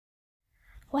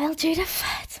Well, Judith,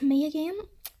 it's me again.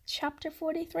 Chapter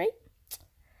 43.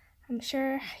 I'm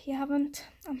sure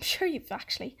you've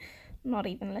actually not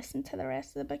even listened to the rest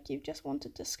of the book. You've just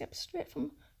wanted to skip straight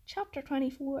from chapter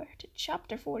 24 to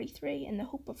chapter 43 in the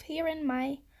hope of hearing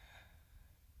my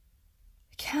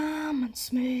calm and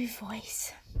smooth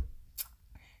voice.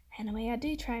 Anyway, I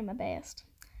do try my best.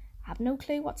 I have no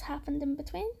clue what's happened in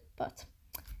between, but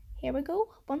here we go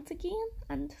once again,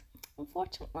 and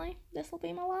unfortunately this will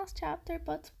be my last chapter,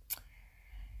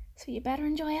 so you better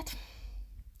enjoy it.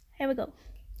 Here we go.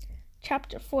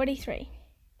 Chapter 43.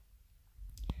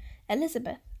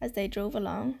 Elizabeth, as they drove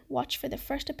along, watched for the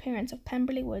first appearance of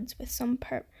Pemberley Woods with some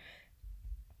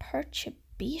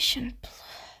perturbation.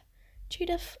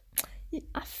 Judith,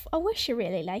 I wish you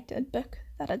really liked a book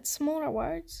that had smaller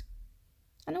words.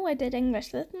 I know I did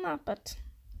English lit and that, but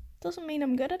doesn't mean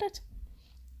I'm good at it.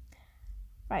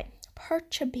 Right,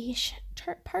 perturbation.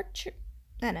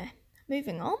 Anyway,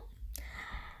 moving on.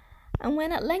 And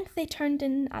when at length they turned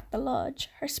in at the lodge,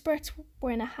 her spirits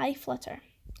were in a high flutter.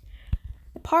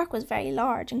 The park was very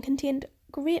large and contained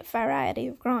a great variety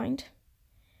of ground.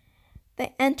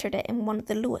 They entered it in one of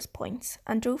the lowest points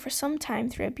and drove for some time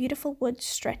through a beautiful wood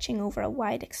stretching over a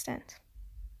wide extent.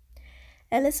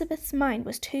 Elizabeth's mind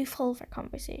was too full for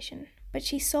conversation, but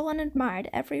she saw and admired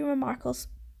every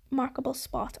remarkable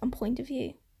spot and point of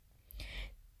view.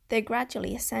 They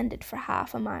gradually ascended for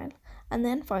half a mile, and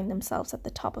then found themselves at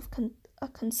the top of a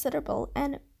considerable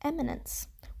eminence,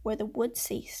 where the wood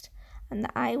ceased, and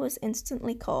the eye was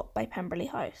instantly caught by Pemberley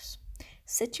House,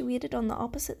 situated on the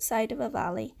opposite side of a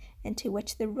valley into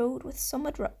which the road with some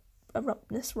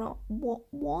abruptness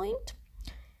wound.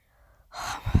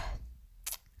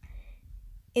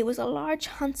 It was a large,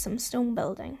 handsome stone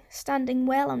building, standing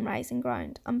well on rising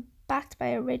ground, and backed by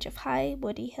a ridge of high,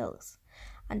 woody hills,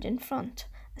 and in front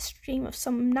a stream of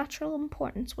some natural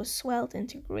importance was swelled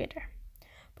into greater,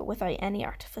 but without any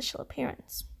artificial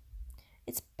appearance.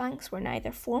 Its banks were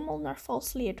neither formal nor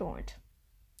falsely adorned.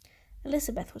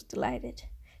 Elizabeth was delighted.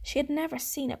 She had never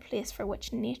seen a place for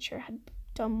which nature had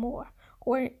done more,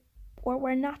 or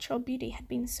where natural beauty had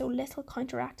been so little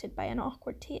counteracted by an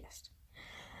awkward taste.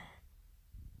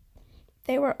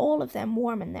 They were all of them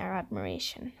warm in their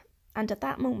admiration, and at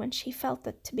that moment she felt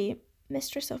that to be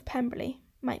mistress of Pemberley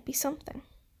might be something.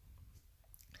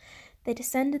 They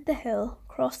descended the hill,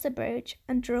 crossed the bridge,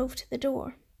 and drove to the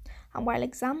door, and while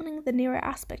examining the nearer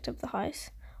aspect of the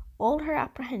house, all her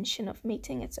apprehension of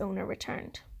meeting its owner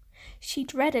returned. She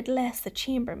dreaded lest the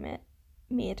chambermaid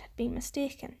had been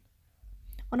mistaken.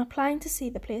 On applying to see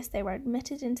the place, they were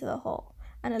admitted into the hall,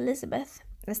 and Elizabeth,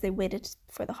 as they waited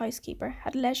for the housekeeper,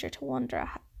 had leisure to wonder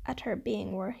at her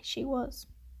being where she was.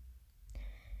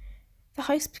 The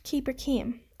housekeeper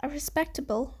came, a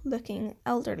respectable-looking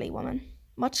elderly woman,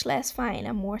 much less fine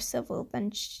and more civil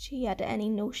than she had any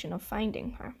notion of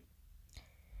finding her.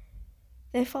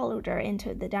 They followed her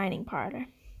into the dining parlour.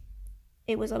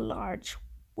 It was a large,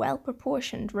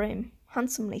 well-proportioned room,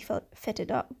 handsomely fitted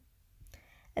up.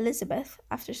 Elizabeth,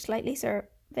 after slightly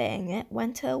surveying it,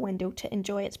 went to a window to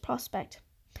enjoy its prospect.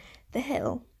 The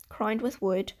hill, crowned with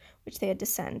wood, which they had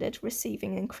descended,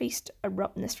 receiving increased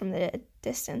abruptness from the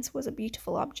distance, was a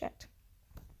beautiful object.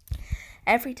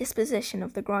 Every disposition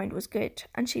of the ground was good,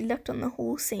 and she looked on the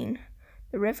whole scene,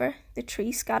 the river, the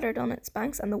trees scattered on its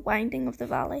banks, and the winding of the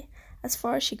valley, as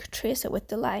far as she could trace it with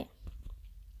delight.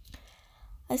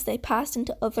 As they passed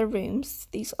into other rooms,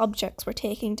 these objects were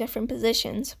taking different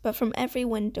positions, but from every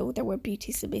window there were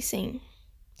beauties to be seen.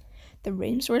 The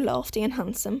rooms were lofty and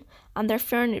handsome, and their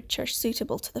furniture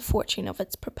suitable to the fortune of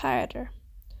its proprietor.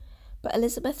 But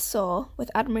Elizabeth saw, with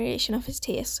admiration of his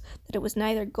taste, that it was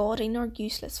neither gaudy nor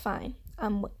useless fine,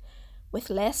 and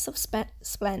with less of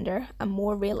splendour and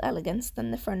more real elegance than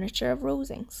the furniture of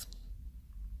Rosings.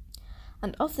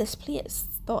 And of this place,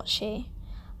 thought she,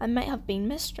 I might have been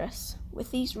mistress.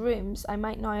 With these rooms I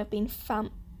might now have been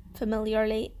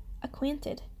familiarly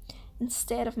acquainted.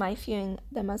 Instead of my viewing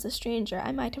them as a stranger,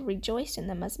 I might have rejoiced in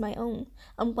them as my own,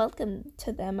 and welcomed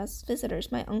to them as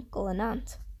visitors my uncle and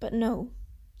aunt. But no.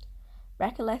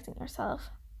 Recollecting herself,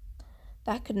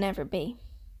 that could never be.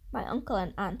 My uncle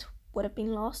and aunt would have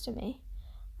been lost to me.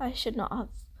 I should not have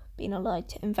been allowed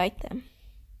to invite them.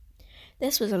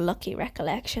 This was a lucky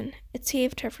recollection. It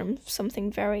saved her from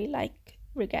something very like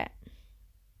regret.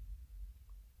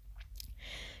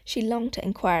 She longed to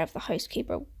inquire of the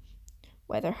housekeeper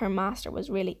whether her master was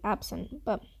really absent,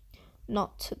 but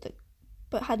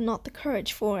had not the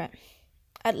courage for it.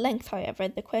 At length, however,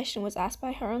 the question was asked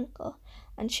by her uncle,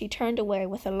 and she turned away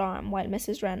with alarm, while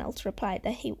Mrs. Reynolds replied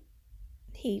that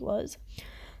he was,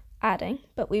 adding,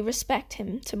 "But we respect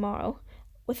him tomorrow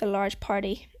with a large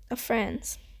party of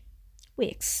friends. We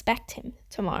expect him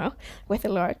tomorrow with a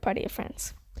large party of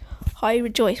friends. How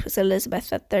rejoiced was Elizabeth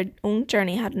that their own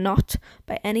journey had not,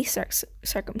 by any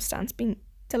circumstance, been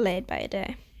delayed by a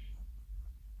day.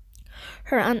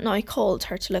 Her aunt now called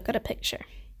her to look at a picture.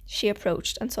 She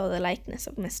approached and saw the likeness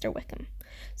of Mr. Wickham,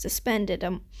 suspended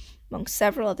among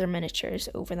several other miniatures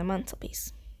over the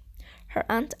mantelpiece. Her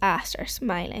aunt asked her,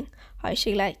 smiling, how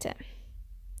she liked it.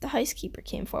 The housekeeper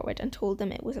came forward and told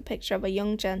them it was a picture of a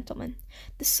young gentleman,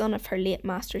 the son of her late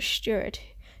master's steward,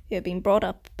 who had been brought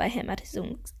up by him at his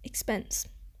own expense.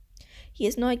 He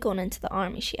has now gone into the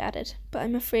army, she added, but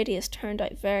I'm afraid he has turned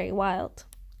out very wild.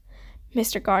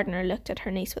 Mr. Gardiner looked at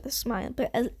her niece with a smile,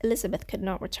 but Elizabeth could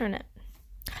not return it.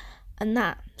 And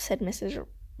that, said Mrs.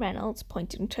 Reynolds,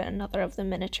 pointing to another of the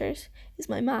miniatures, is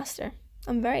my master.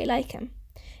 I'm very like him.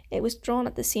 It was drawn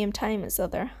at the same time as the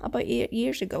other, about 8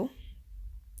 years ago.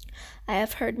 I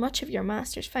have heard much of your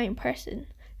master's fine person,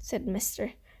 said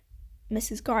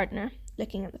Mrs. Gardiner,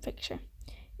 looking at the picture.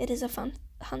 It is a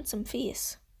handsome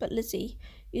face, but Lizzie,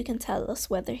 you can tell us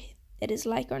whether it is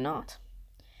like or not.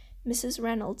 Mrs.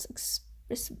 Reynolds'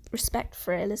 respect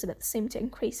for Elizabeth seemed to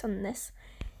increase on this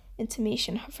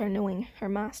intimation of her knowing her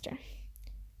master.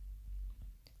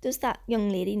 Does that young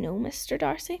lady know Mr.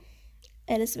 Darcy?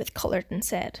 Elizabeth coloured and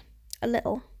said, a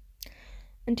little.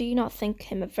 And do you not think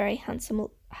him a very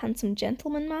handsome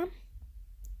gentleman, ma'am?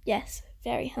 Yes,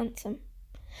 very handsome.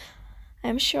 I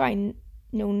am sure I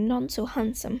know none so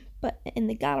handsome, but in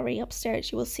the gallery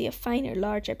upstairs you will see a finer,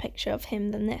 larger picture of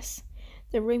him than this.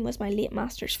 The room was my late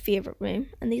master's favourite room,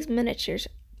 and these miniatures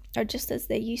are just as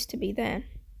they used to be then.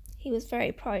 He was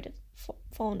very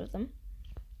fond of them.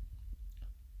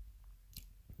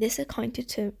 This accounted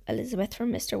to Elizabeth for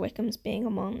Mr. Wickham's being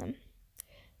among them.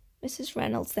 Mrs.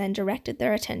 Reynolds then directed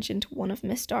their attention to one of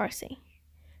Miss Darcy,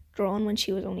 drawn when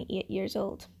she was only 8 years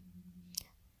old.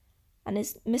 And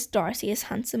is Miss Darcy as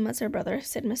handsome as her brother?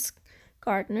 Said Miss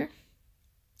Gardiner.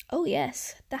 Oh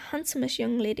yes, the handsomest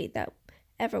young lady that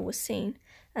ever was seen,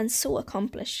 and so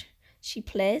accomplished. She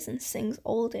plays and sings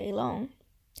all day long.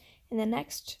 In the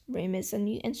next room is a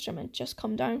new instrument just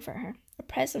come down for her, a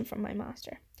present from my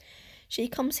master. She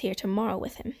comes here tomorrow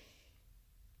with him.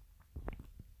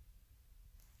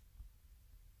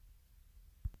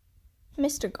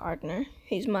 Mr. Gardiner,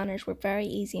 whose manners were very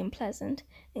easy and pleasant,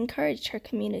 encouraged her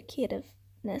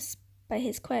communicativeness by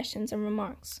his questions and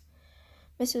remarks.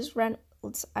 Mrs.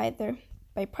 Reynolds, either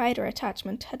by pride or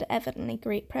attachment, had evidently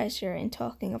great pleasure in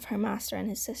talking of her master and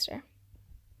his sister.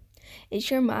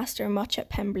 Is your master much at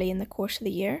Pemberley in the course of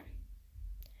the year?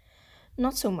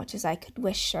 Not so much as I could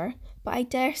wish, sir, but I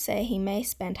dare say he may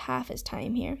spend half his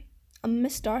time here, and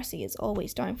Miss Darcy is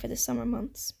always down for the summer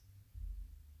months.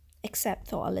 Except,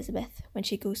 thought Elizabeth, when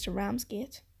she goes to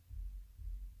Ramsgate.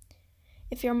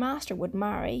 If your master would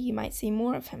marry, you might see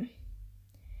more of him.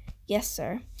 Yes,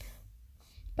 sir,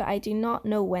 but I do not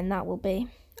know when that will be.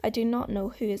 I do not know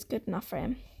who is good enough for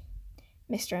him.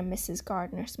 Mr. and Mrs.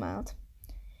 Gardiner smiled.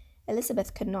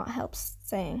 Elizabeth could not help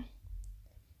saying,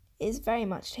 It is very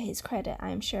much to his credit,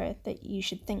 I am sure, that you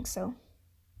should think so.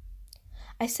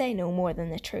 I say no more than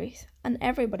the truth, and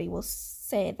everybody will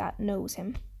say that knows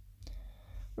him,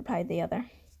 replied the other.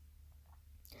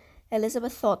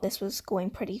 Elizabeth thought this was going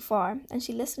pretty far, and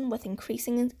she listened with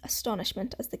increasing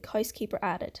astonishment as the housekeeper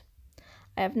added,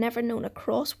 I have never known a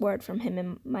cross word from him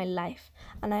in my life,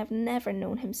 and I have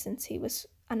known him since he was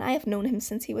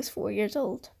 4 years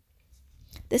old.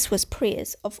 This was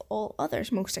praise of all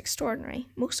others most extraordinary,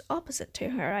 most opposite to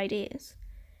her ideas.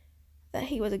 That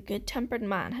he was a good-tempered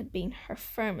man had been her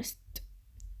firmest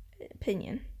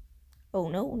opinion. Oh,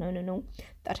 no,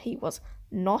 that he was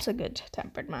not a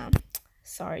good-tempered man.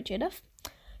 Sorry, Judith.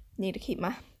 Need to keep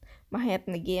my head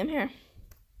in the game here.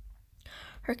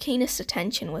 Her keenest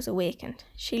attention was awakened.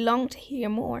 She longed to hear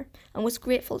more, and was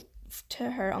grateful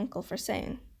to her uncle for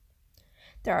saying,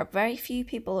 There are very few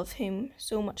people of whom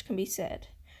so much can be said.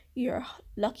 You are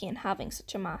lucky in having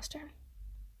such a master.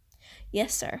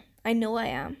 Yes, sir, I know I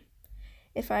am.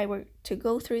 If I were to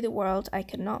go through the world, I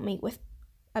could not meet with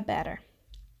a better.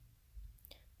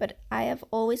 But I have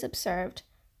always observed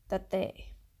that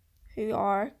they who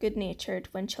are good-natured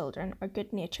when children are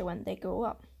good-natured when they grow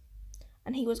up.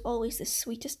 And he was always the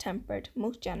sweetest-tempered,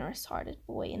 most generous-hearted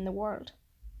boy in the world.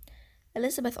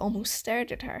 Elizabeth almost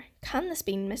stared at her. Can this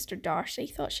be Mr. Darcy,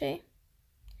 thought she.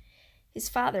 His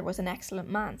father was an excellent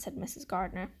man, said Mrs.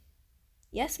 Gardiner.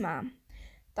 Yes, ma'am,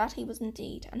 that he was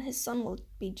indeed, and his son will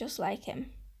be just like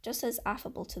him, just as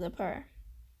affable to the poor.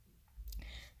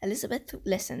 Elizabeth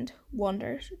listened,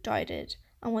 wondered, doubted,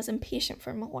 and was impatient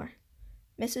for more.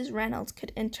 Mrs. Reynolds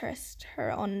could interest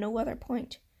her on no other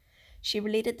point. She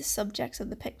related the subjects of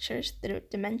the pictures, the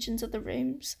dimensions of the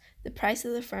rooms, the price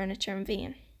of the furniture in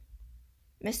vain.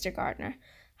 Mr. Gardner,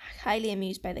 highly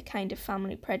amused by the kind of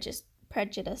family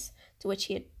prejudice to which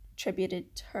he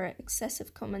attributed her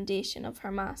excessive commendation of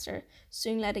her master,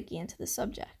 soon led again to the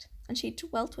subject, and she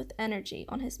dwelt with energy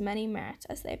on his many merits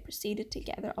as they proceeded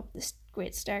together up the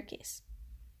great staircase.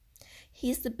 "He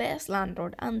is the best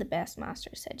landlord and the best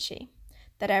master," said she,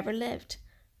 "that ever lived,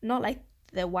 not like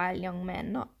the wild young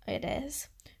men nowadays,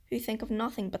 who think of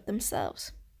nothing but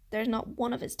themselves. There is not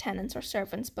one of his tenants or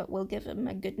servants but will give him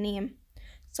a good name.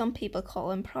 Some people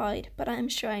call him proud, but I am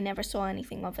sure I never saw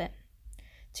anything of it.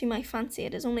 To my fancy,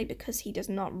 it is only because he does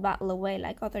not rattle away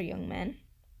like other young men."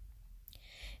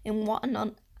 "In what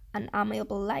an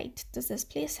amiable light does this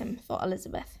place him," thought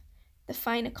Elizabeth. "The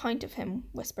fine account of him,"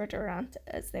 whispered her aunt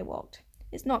as they walked,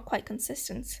 "is not quite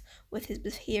consistent with his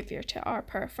behaviour to our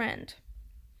poor friend.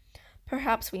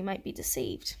 Perhaps we might be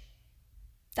deceived.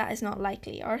 That is not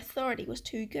likely. Our authority was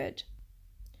too good."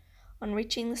 On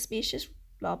reaching the spacious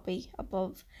lobby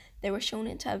above, they were shown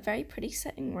into a very pretty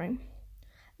sitting room,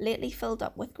 lately filled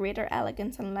up with greater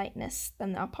elegance and lightness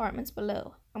than the apartments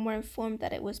below, and were informed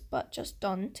that it was but just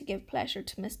done to give pleasure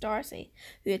to Miss Darcy,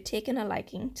 who had taken a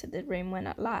liking to the room when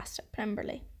at last at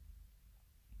Pemberley.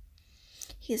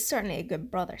 "He is certainly a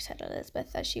good brother," said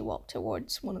Elizabeth as she walked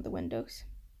towards one of the windows.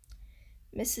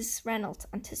 Mrs. Reynolds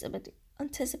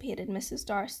anticipated Miss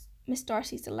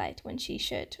Darcy's delight when she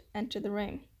should enter the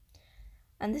room.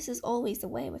 "And this is always the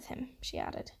way with him," she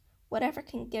added. "Whatever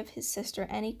can give his sister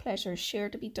any pleasure is sure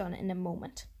to be done in a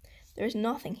moment. There is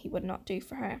nothing he would not do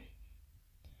for her."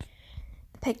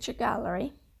 The picture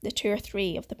gallery, the 2 or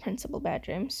 3 of the principal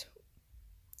bedrooms,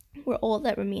 were all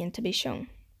that remained to be shown.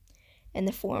 In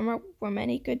the former were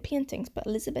many good paintings, but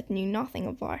Elizabeth knew nothing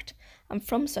of art, and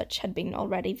from such had been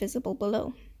already visible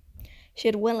below. She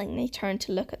had willingly turned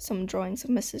to look at some drawings of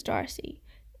Mrs. Darcy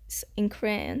in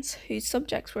crayons, whose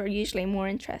subjects were usually more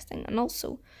interesting and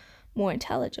also more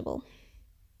intelligible.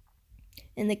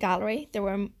 In the gallery there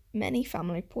were many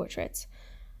family portraits,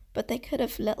 but they could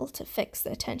have little to fix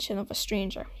the attention of a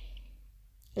stranger.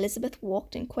 Elizabeth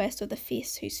walked in quest of the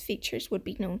face whose features would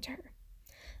be known to her.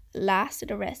 At last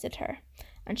it arrested her,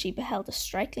 and she beheld a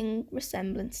striking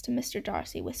resemblance to Mr.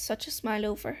 Darcy, with such a smile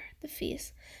over the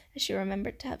face as she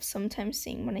remembered to have sometimes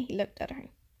seen when he looked at her.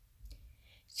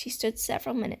 She stood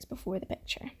several minutes before the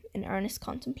picture, in earnest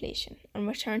contemplation, and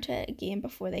returned to it again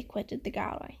before they quitted the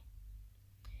gallery.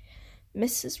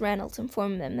 Mrs. Reynolds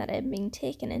informed them that it had been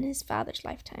taken in his father's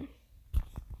lifetime.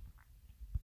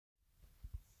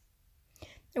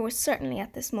 There was certainly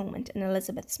at this moment in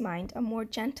Elizabeth's mind a more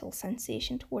gentle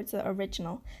sensation towards the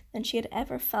original than she had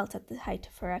ever felt at the height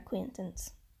of her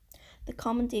acquaintance. The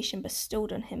commendation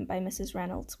bestowed on him by Mrs.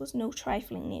 Reynolds was no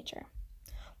trifling nature.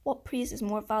 What praise is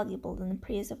more valuable than the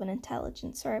praise of an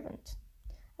intelligent servant?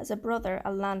 As a brother,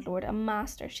 a landlord, a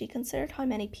master, she considered how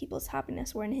many people's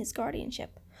happiness were in his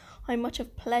guardianship, how much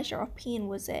of pleasure or pain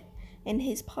was it in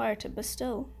his power to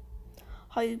bestow,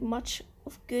 how much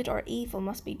of good or evil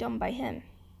must be done by him.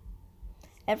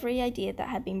 Every idea that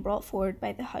had been brought forward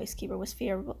by the housekeeper was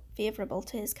favourable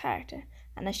to his character,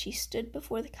 and as she stood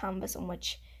before the canvas on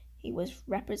which he was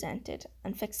represented,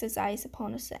 and fixed his eyes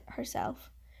upon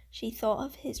herself, she thought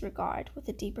of his regard with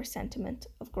a deeper sentiment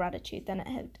of gratitude than it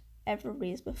had ever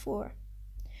raised before.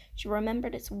 She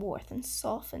remembered its worth and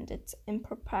softened its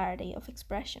impropriety of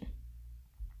expression.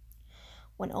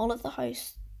 When all of the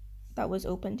house that was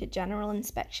open to general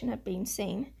inspection had been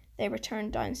seen, they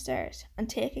returned downstairs, and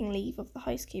taking leave of the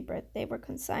housekeeper, they were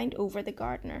consigned over the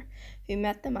gardener, who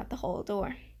met them at the hall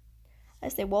door.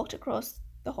 As they walked across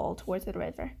the hall towards the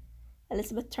river,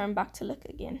 Elizabeth turned back to look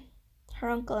again. Her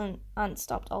uncle and aunt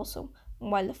stopped also,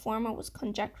 and while the former was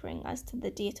conjecturing as to the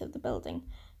date of the building,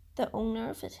 the owner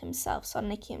of it himself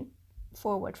suddenly came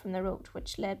forward from the road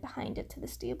which led behind it to the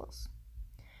stables.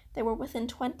 They were within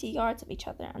 20 yards of each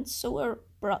other, and so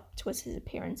abrupt was his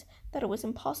appearance that it was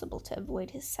impossible to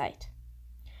avoid his sight.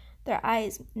 Their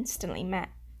eyes instantly met,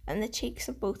 and the cheeks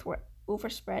of both were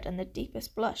overspread in the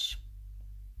deepest blush.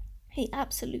 He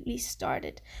absolutely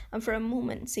started, and for a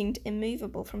moment seemed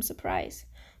immovable from surprise,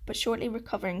 but shortly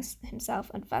recovering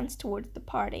himself, advanced towards the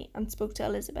party and spoke to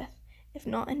Elizabeth, if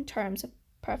not in terms of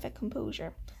perfect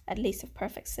composure, at least of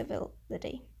perfect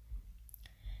civility.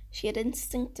 She had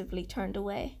instinctively turned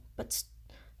away, but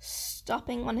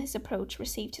stopping on his approach,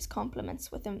 received his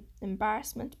compliments with an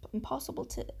embarrassment impossible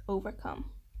to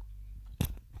overcome.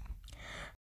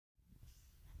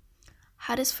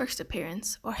 Had his first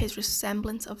appearance, or his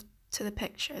resemblance to the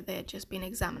picture they had just been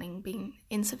examining, been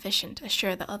insufficient to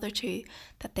assure the other two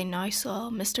that they now saw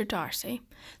Mr. Darcy,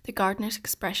 the gardener's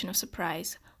expression of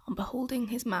surprise, on beholding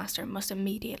his master, must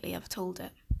immediately have told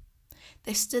it.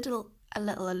 They stood a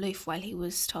little aloof while he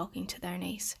was talking to their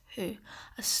niece, who,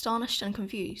 astonished and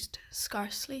confused,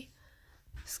 scarcely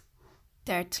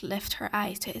dared to lift her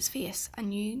eyes to his face, and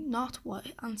knew not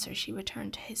what answer she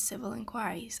returned to his civil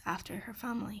inquiries after her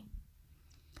family.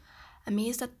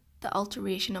 Amazed at the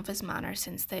alteration of his manner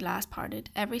since they last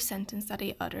parted, every sentence that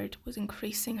he uttered was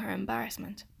increasing her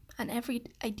embarrassment, and every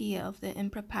idea of the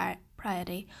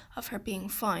impropriety of her being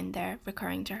found there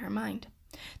recurring to her mind.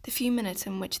 The few minutes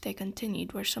in which they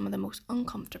continued were some of the most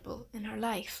uncomfortable in her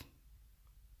life.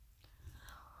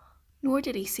 Nor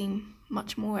did he seem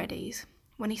much more at ease.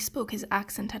 When he spoke, his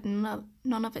accent had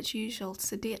none of its usual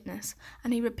sedateness,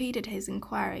 and he repeated his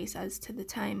inquiries as to the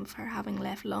time of her having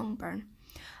left Longbourn,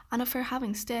 and of her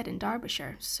having stayed in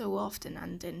Derbyshire so often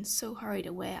and in so hurried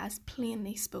a way as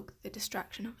plainly spoke the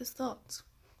distraction of his thoughts.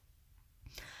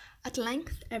 At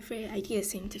length every idea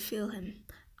seemed to fail him,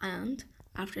 and,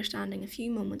 after standing a few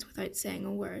moments without saying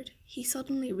a word, he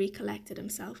suddenly recollected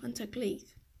himself and took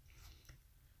leave.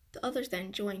 The others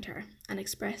then joined her, and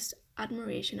expressed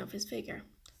admiration of his figure,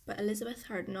 but Elizabeth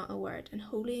heard not a word, and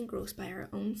wholly engrossed by her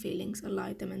own feelings,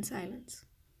 allowed them in silence.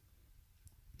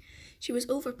 She was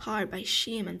overpowered by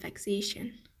shame and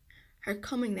vexation. Her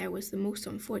coming there was the most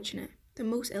unfortunate, the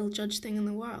most ill-judged thing in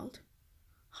the world.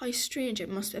 How strange it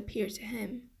must appear to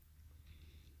him.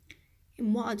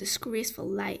 In what a disgraceful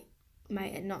light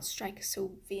might it not strike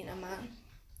so vain a man?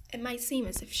 It might seem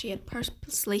as if she had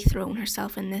purposely thrown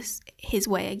herself in his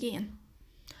way again.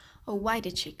 Oh, why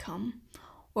did she come?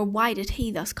 Or why did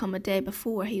he thus come a day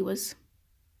before he was...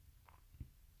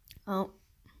 Oh,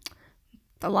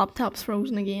 the laptop's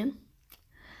frozen again.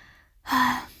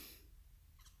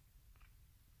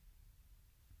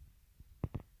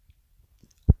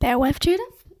 Bear with,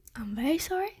 Judith. I'm very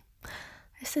sorry.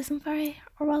 This isn't very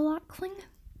relaxing.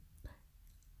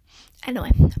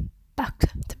 Anyway, back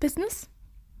to business.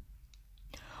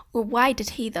 Or why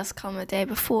did he thus come a day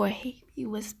before he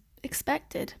was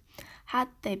expected? Had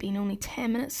they been only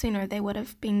 10 minutes sooner, they would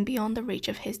have been beyond the reach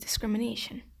of his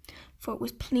discrimination, for it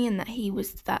was plain that he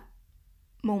was that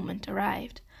moment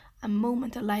arrived, a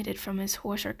moment alighted from his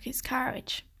horse or his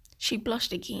carriage. She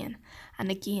blushed again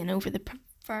and again over the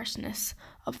perverseness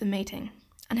of the meeting,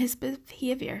 and his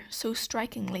behaviour so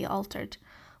strikingly altered.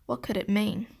 What could it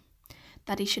mean?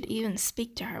 That he should even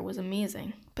speak to her was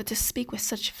amazing, but to speak with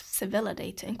such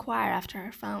civility, to inquire after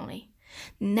her family.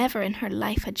 Never in her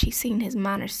life had she seen his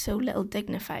manners so little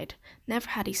dignified, never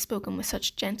had he spoken with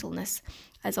such gentleness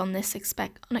as on this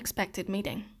unexpected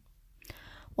meeting.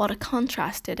 What a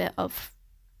contrast did it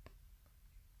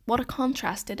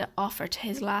offer to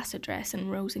his last address in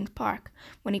Rosings Park,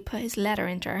 when he put his letter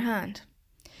into her hand.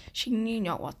 She knew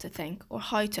not what to think, or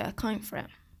how to account for it.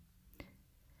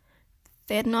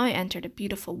 They had now entered a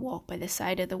beautiful walk by the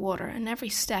side of the water, and every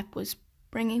step was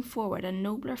bringing forward a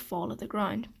nobler fall of the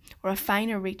ground, or a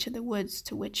finer reach of the woods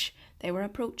to which they were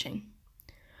approaching.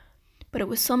 But it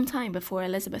was some time before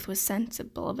Elizabeth was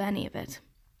sensible of any of it,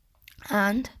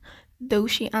 and, though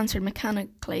she answered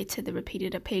mechanically to the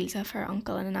repeated appeals of her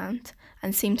uncle and aunt,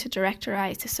 and seemed to direct her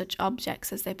eyes to such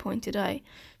objects as they pointed out,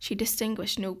 she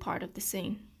distinguished no part of the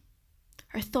scene.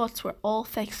 Her thoughts were all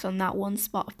fixed on that one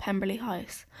spot of Pemberley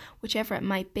House, whichever it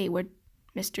might be where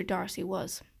Mr. Darcy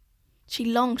was. She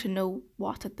longed to know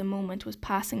what at the moment was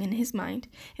passing in his mind,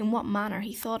 in what manner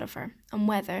he thought of her, and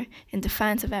whether, in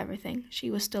defiance of everything,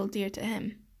 she was still dear to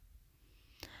him.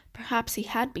 Perhaps he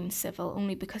had been civil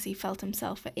only because he felt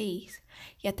himself at ease,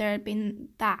 yet there had been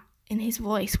that in his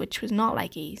voice which was not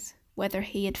like ease. Whether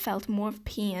he had felt more of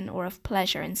pain or of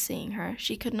pleasure in seeing her,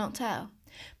 she could not tell,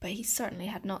 but he certainly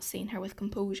had not seen her with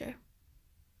composure.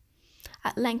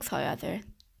 At length, however,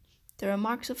 the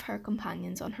remarks of her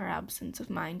companions on her absence of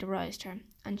mind aroused her,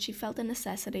 and she felt the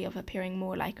necessity of appearing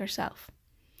more like herself.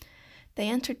 They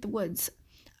entered the woods,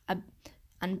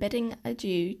 and bidding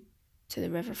adieu to the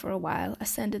river for a while,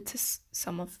 ascended to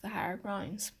some of the higher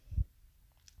grounds.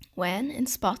 When, in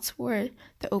spots where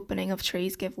the opening of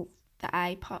trees gave the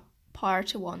eye power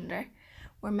to wander,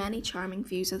 were many charming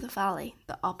views of the valley,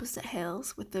 the opposite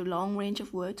hills, with the long range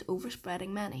of woods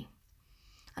overspreading many,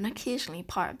 and occasionally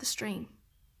part of the stream.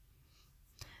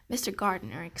 Mr.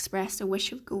 Gardiner expressed a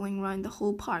wish of going round the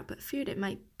whole park, but feared it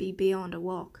might be beyond a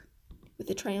walk. With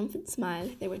a triumphant smile,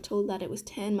 they were told that it was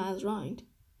 10 miles round.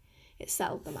 It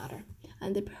settled the matter,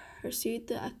 and they pursued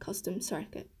the accustomed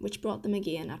circuit, which brought them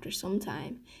again, after some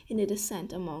time, in a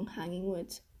descent among hanging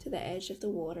woods, to the edge of the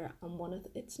water on one of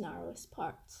its narrowest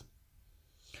parts.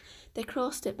 They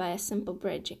crossed it by a simple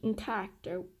bridge, in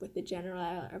character with the general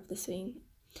air of the scene.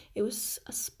 It was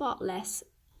a spot less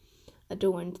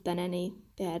adorned than any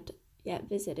they had yet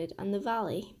visited, and the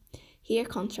valley, here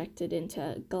contracted into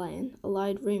a glen,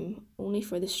 allowed room only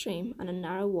for the stream and a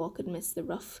narrow walk amidst the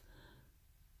rough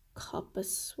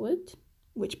coppicewood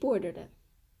which bordered it.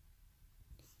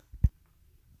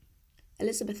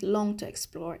 Elizabeth longed to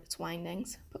explore its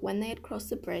windings, but when they had crossed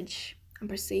the bridge and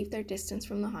perceived their distance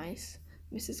from the house,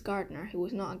 Mrs. Gardiner, who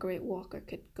was not a great walker,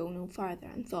 could go no farther,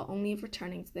 and thought only of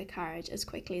returning to the carriage as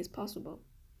quickly as possible.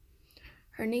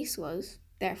 Her niece was,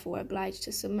 therefore, obliged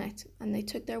to submit, and they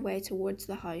took their way towards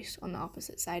the house on the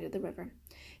opposite side of the river,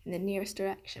 in the nearest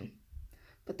direction.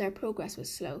 But their progress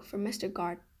was slow, for Mr.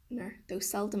 Gardiner, though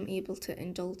seldom able to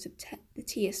indulge the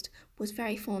taste, was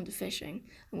very fond of fishing,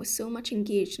 and was so much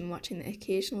engaged in watching the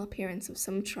occasional appearance of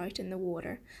some trout in the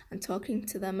water, and talking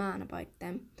to the man about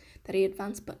them, that he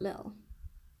advanced but little.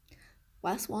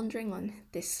 Whilst wandering on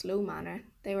this slow manner,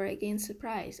 they were again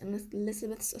surprised, and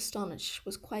Elizabeth's astonishment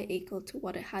was quite equal to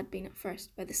what it had been at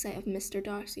first, by the sight of Mr.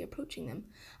 Darcy approaching them,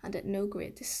 and at no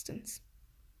great distance.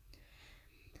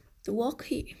 The walk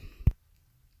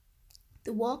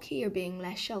here being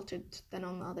less sheltered than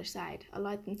on the other side,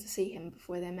 allowed them to see him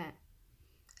before they met.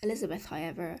 Elizabeth,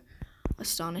 however,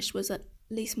 astonished, was at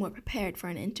least more prepared for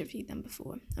an interview than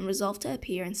before, and resolved to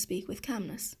appear and speak with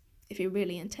calmness, if he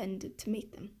really intended to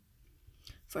meet them.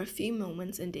 For a few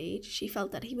moments, indeed, she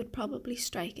felt that he would probably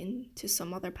strike into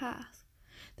some other path.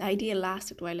 The idea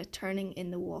lasted while a turning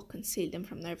in the walk concealed him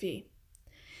from their view.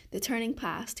 The turning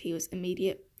past, he was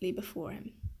immediately before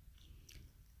him.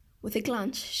 With a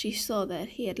glance, she saw that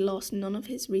he had lost none of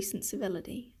his recent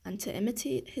civility, and to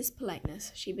imitate his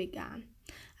politeness, she began,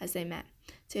 as they met,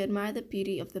 to admire the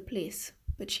beauty of the place.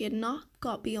 But she had not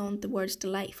got beyond the words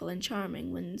delightful and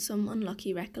charming when some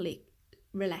unlucky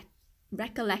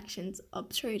recollections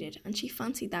obtruded, and she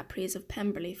fancied that praise of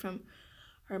Pemberley from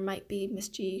her might be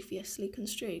mischievously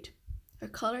construed. Her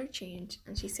colour changed,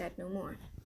 and she said no more.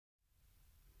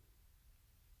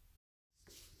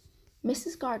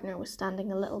 Mrs. Gardiner was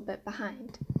standing a little bit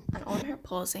behind, and on her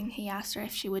pausing, he asked her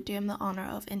if she would do him the honour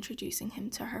of introducing him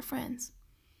to her friends.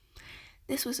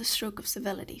 This was a stroke of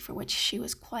civility for which she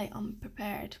was quite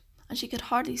unprepared, and she could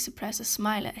hardly suppress a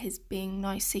smile at his being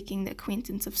now seeking the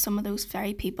acquaintance of some of those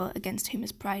very people against whom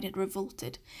his pride had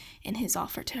revolted in his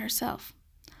offer to herself.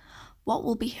 What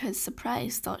will be his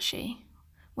surprise, thought she,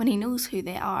 when he knows who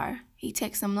they are? He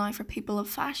takes them now for people of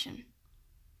fashion.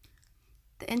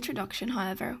 The introduction,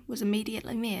 however, was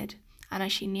immediately made, and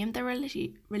as she named their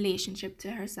relationship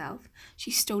to herself,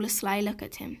 she stole a sly look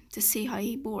at him to see how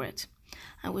he bore it,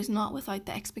 and was not without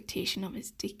the expectation of his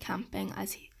decamping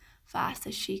as fast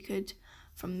as she could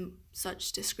from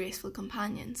such disgraceful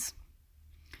companions.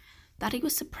 That he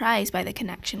was surprised by the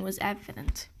connection was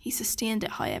evident. He sustained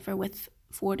it, however, with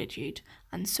fortitude,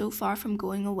 and so far from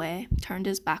going away, turned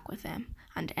his back with them,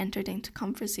 and entered into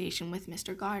conversation with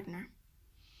Mr. Gardiner.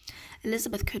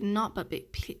 Elizabeth could not but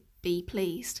be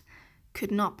pleased,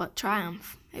 could not but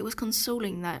triumph. It was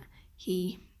consoling that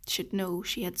he should know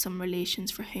she had some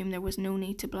relations for whom there was no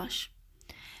need to blush.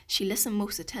 She listened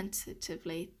most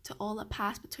attentively to all that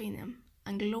passed between them,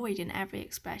 and gloried in every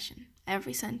expression,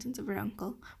 every sentence of her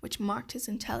uncle, which marked his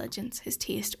intelligence, his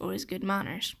taste, or his good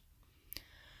manners.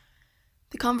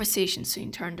 The conversation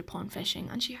soon turned upon fishing,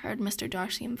 and she heard Mr.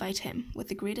 Darcy invite him, with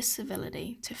the greatest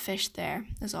civility, to fish there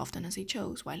as often as he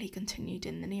chose, while he continued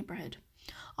in the neighbourhood,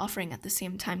 offering at the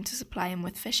same time to supply him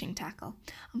with fishing tackle,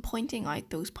 and pointing out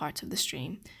those parts of the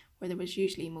stream where there was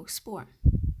usually most sport.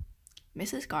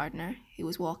 Mrs. Gardiner, who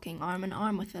was walking arm in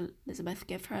arm with Elizabeth,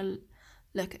 gave her a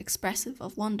look expressive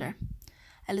of wonder.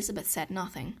 Elizabeth said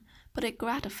nothing, but it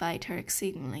gratified her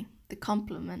exceedingly. The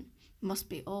compliment must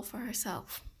be all for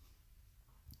herself.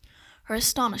 Her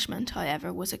astonishment,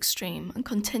 however, was extreme, and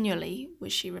continually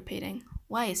was she repeating,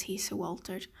 "Why is he so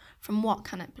altered? From what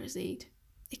can it proceed?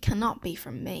 It cannot be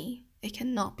from me, it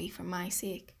cannot be for my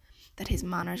sake, that his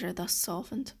manners are thus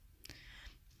softened.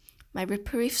 My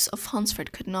reproofs of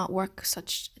Hunsford could not work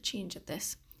such a change as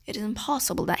this. It is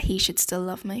impossible that he should still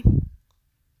love me."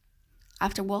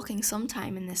 After walking some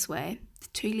time in this way, the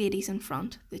two ladies in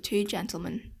front, the two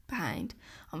gentlemen behind,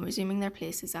 on resuming their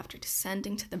places after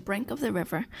descending to the brink of the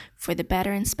river for the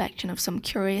better inspection of some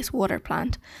curious water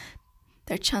plant,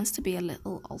 there chanced to be a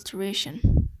little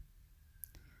alteration.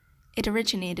 It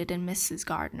originated in Mrs.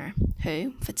 Gardiner,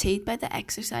 who, fatigued by the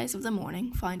exercise of the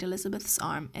morning, found Elizabeth's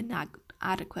arm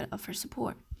inadequate of her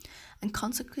support, and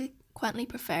consequently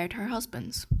preferred her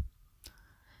husband's.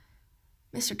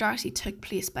 Mr. Darcy took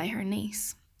place by her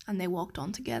niece, and they walked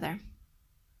on together.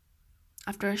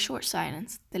 After a short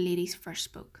silence, the ladies first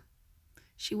spoke.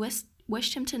 She wished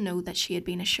wished him to know that she had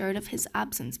been assured of his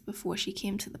absence before she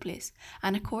came to the place,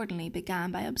 and accordingly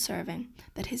began by observing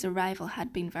that his arrival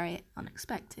had been very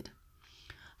unexpected.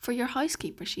 For your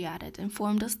housekeeper, she added,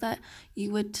 informed us that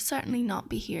you would certainly not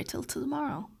be here till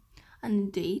tomorrow. And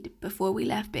indeed, before we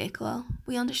left Bakewell,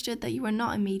 we understood that you were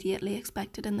not immediately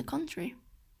expected in the country.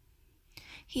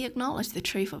 He acknowledged the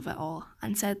truth of it all,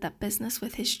 and said that business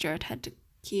with his steward had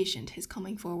occasioned his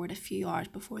coming forward a few hours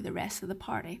before the rest of the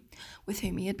party with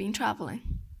whom he had been travelling.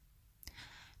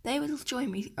 They will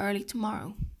join me early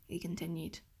tomorrow, he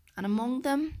continued, and among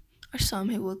them are some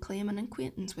who will claim an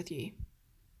acquaintance with you,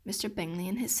 Mr. Bingley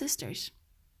and his sisters.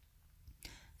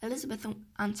 Elizabeth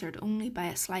answered only by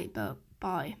a slight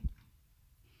bow.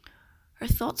 Her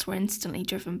thoughts were instantly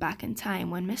driven back in time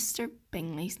when Mr.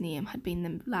 Bingley's name had been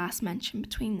the last mentioned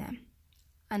between them,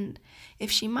 and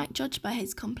if she might judge by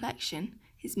his complexion,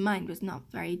 his mind was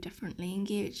not very differently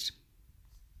engaged.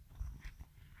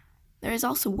 There is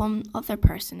also one other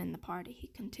person in the party, he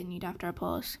continued after a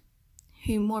pause,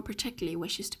 who more particularly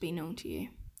wishes to be known to you.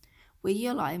 Will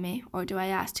you allow me, or do I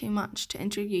ask too much, to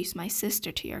introduce my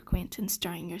sister to your acquaintance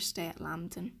during your stay at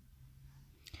Lambton?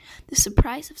 The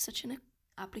surprise of such an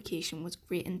application was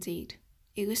great indeed.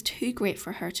 It was too great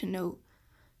for her to know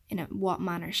in what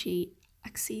manner she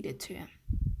acceded to it.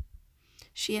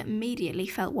 She immediately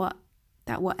felt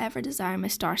that whatever desire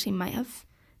Miss Darcy might have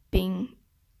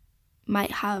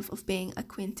of being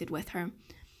acquainted with her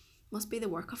must be the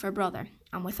work of her brother,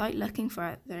 and without looking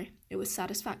further, it was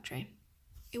satisfactory.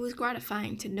 It was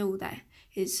gratifying to know that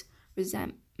his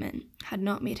resentment had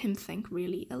not made him think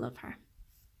really ill of her.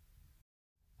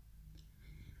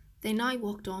 They now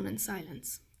walked on in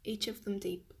silence, each of them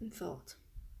deep in thought.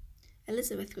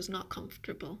 Elizabeth was not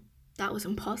comfortable. That was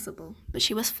impossible, but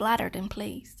she was flattered and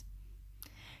pleased.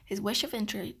 His wish of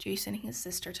introducing his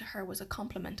sister to her was a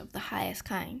compliment of the highest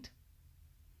kind.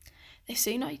 They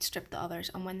soon outstripped the others,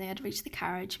 and when they had reached the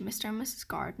carriage, Mr. and Mrs.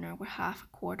 Gardiner were half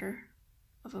a quarter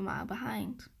of a mile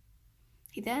behind.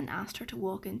 He then asked her to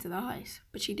walk into the house,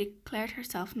 but she declared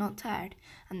herself not tired,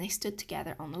 and they stood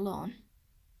together on the lawn.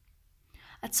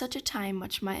 At such a time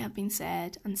much might have been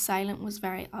said, and silence was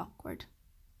very awkward.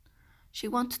 She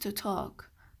wanted to talk,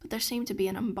 but there seemed to be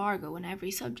an embargo on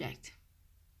every subject.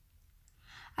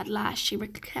 At last she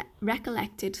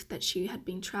recollected that she had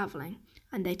been travelling,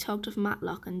 and they talked of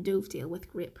Matlock and Dovedale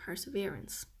with great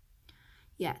perseverance.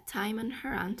 Yet time and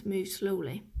her aunt moved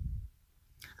slowly,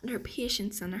 and her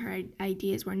patience and her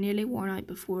ideas were nearly worn out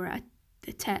before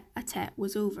the tete-a-tete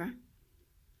was over.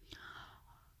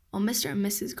 On Mr. and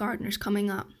Mrs. Gardiner's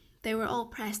coming up, they were all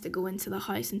pressed to go into the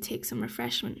house and take some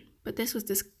refreshment, but this was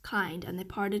declined, and they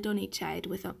parted on each side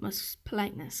with utmost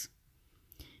politeness.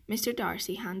 Mr.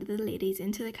 Darcy handed the ladies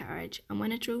into the carriage, and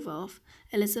when it drove off,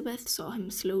 Elizabeth saw him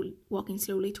walking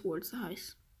slowly towards the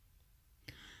house.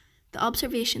 The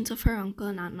observations of her uncle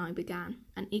and aunt now began,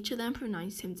 and each of them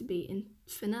pronounced him to be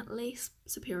infinitely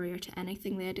superior to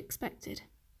anything they had expected.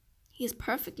 He is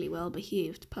perfectly well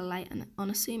behaved, polite, and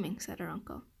unassuming, said her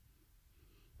uncle.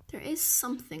 There is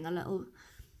something a little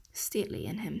stately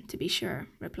in him, to be sure,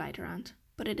 replied her aunt,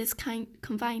 but it is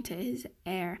confined to his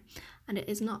air, and it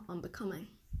is not unbecoming.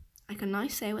 I can now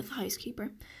say with the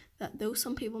housekeeper that though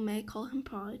some people may call him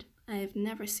proud, I have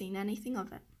never seen anything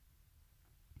of it.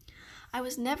 I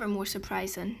was never more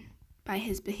surprised than by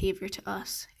his behaviour to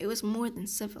us. It was more than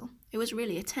civil. It was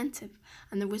really attentive,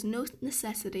 and there was no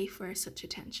necessity for such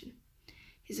attention.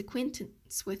 His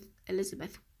acquaintance with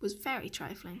Elizabeth was very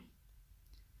trifling.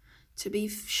 To be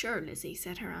sure, Lizzie,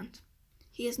 said her aunt,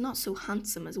 he is not so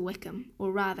handsome as Wickham,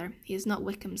 or rather, he is not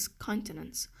Wickham's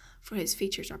countenance, for his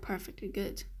features are perfectly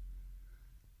good.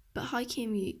 But how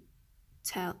came you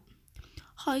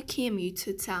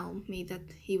to tell me that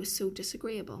he was so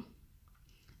disagreeable?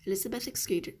 Elizabeth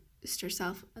excused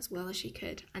herself as well as she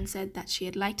could, and said that she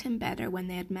had liked him better when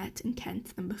they had met in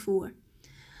Kent than before,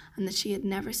 and that she had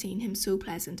never seen him so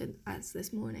pleasant as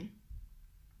this morning.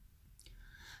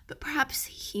 But perhaps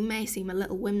he may seem a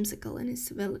little whimsical in his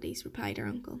civilities, replied her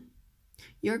uncle.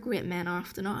 Your great men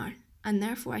often are, and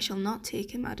therefore I shall not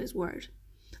take him at his word,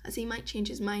 as he might change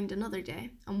his mind another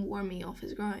day and warn me off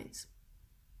his grounds.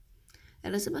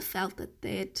 Elizabeth felt that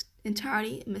they had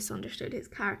entirely misunderstood his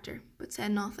character, but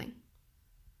said nothing.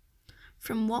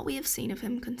 From what we have seen of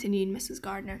him, continued Mrs.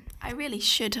 Gardiner, I really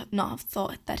should not have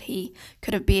thought that he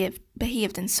could have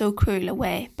behaved in so cruel a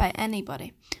way by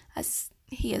anybody as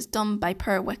he has done by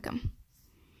poor Wickham.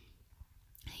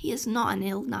 He is not an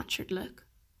ill-natured look.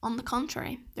 On the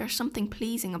contrary, there is something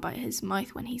pleasing about his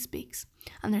mouth when he speaks,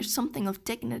 and there is something of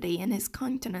dignity in his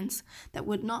countenance that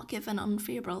would not give an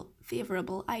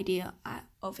unfavourable idea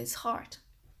of his heart.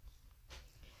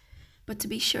 But to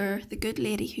be sure, the good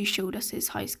lady who showed us his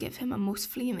house gave him a most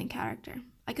flaming character.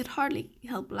 I could hardly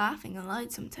help laughing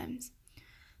aloud sometimes.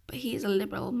 But he is a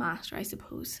liberal master, I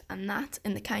suppose, and that,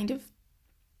 in the kind of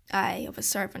eye of a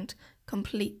servant,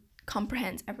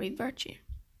 comprehends every virtue.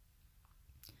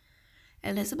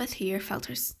 Elizabeth here felt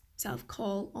herself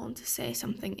called on to say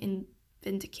something in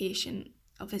vindication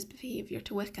of his behaviour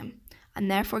to Wickham, and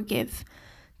therefore give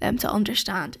them to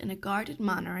understand in a guarded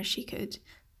manner as she could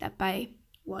that by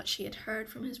what she had heard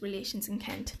from his relations in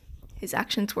Kent, his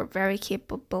actions were very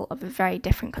capable of a very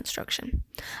different construction,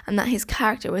 and that his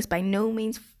character was by no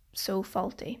means so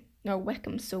faulty, nor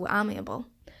Wickham so amiable,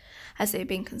 as they had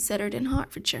been considered in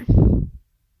Hertfordshire.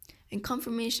 In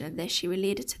confirmation of this, she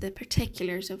related to the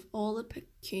particulars of all the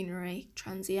pecuniary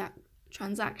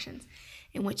transactions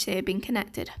in which they had been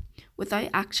connected, without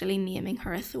actually naming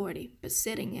her authority, but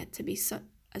stating it to be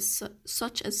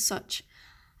such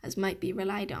as might be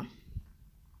relied on.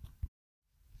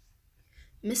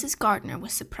 Mrs. Gardiner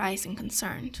was surprised and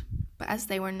concerned, but as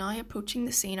they were now approaching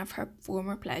the scene of her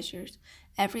former pleasures,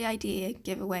 every idea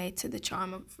gave way to the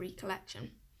charm of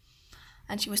recollection,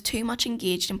 and she was too much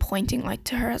engaged in pointing out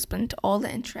to her husband all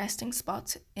the interesting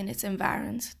spots in its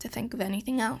environs to think of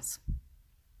anything else.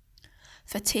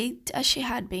 Fatigued as she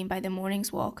had been by the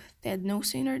morning's walk, they had no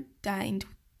sooner dined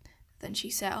than she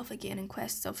set off again in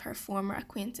quest of her former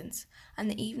acquaintance,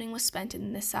 and the evening was spent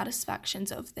in the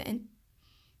satisfactions of that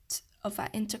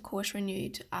intercourse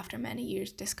renewed after many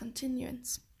years'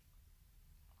 discontinuance.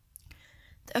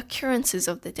 The occurrences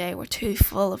of the day were too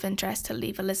full of interest to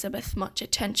leave Elizabeth much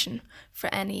attention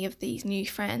for any of these new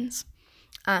friends,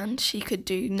 and she could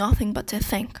do nothing but to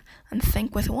think, and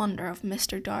think with wonder, of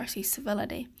Mr. Darcy's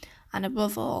civility, and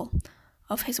above all,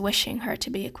 of his wishing her to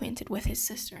be acquainted with his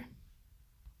sister.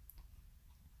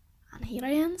 And here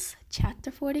ends chapter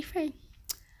 43.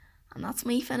 And that's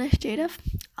me finished, Judith.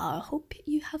 I hope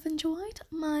you have enjoyed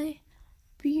my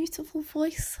beautiful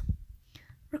voice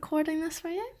recording this for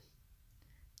you.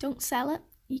 Don't sell it.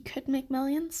 You could make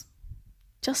millions.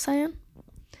 Just saying.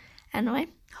 Anyway,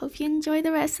 hope you enjoy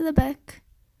the rest of the book.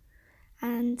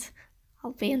 And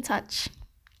I'll be in touch.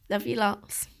 Love you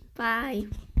lots. Bye.